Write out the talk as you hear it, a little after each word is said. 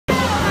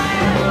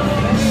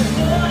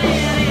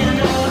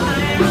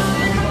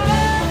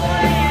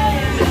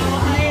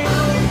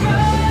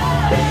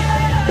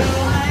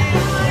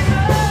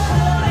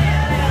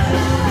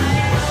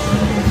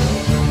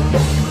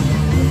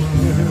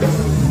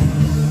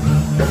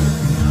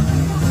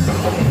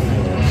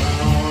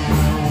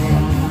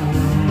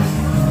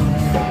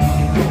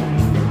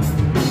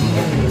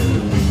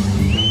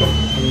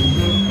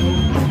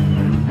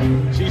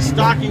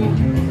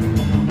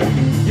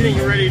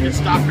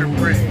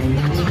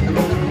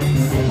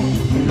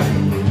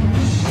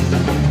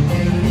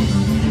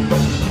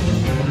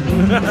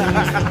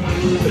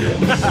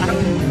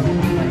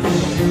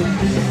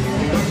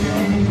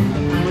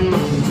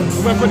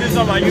I'm gonna put this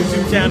on my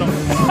YouTube channel.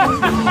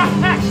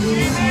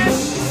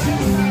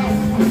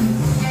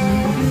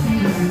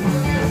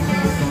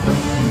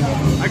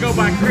 I go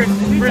by Chris.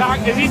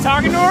 Is he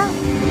talking to her?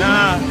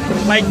 Nah,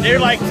 like they're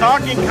like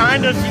talking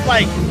kind of. She's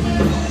like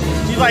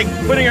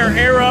putting her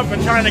hair up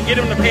and trying to get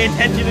him to pay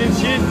attention and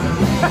shit.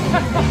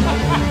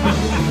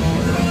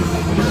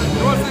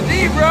 She wants the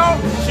D, bro.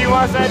 She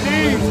wants that D.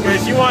 Yeah,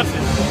 she wants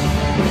it.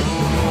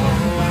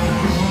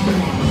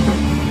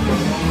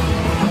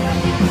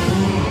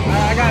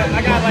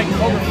 I got like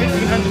over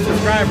 1,500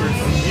 subscribers.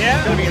 Yeah?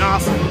 It's gonna be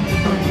awesome.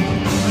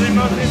 Are they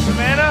mostly in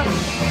Savannah?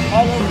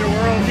 All over the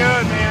world.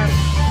 Good, man.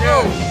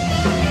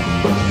 Good.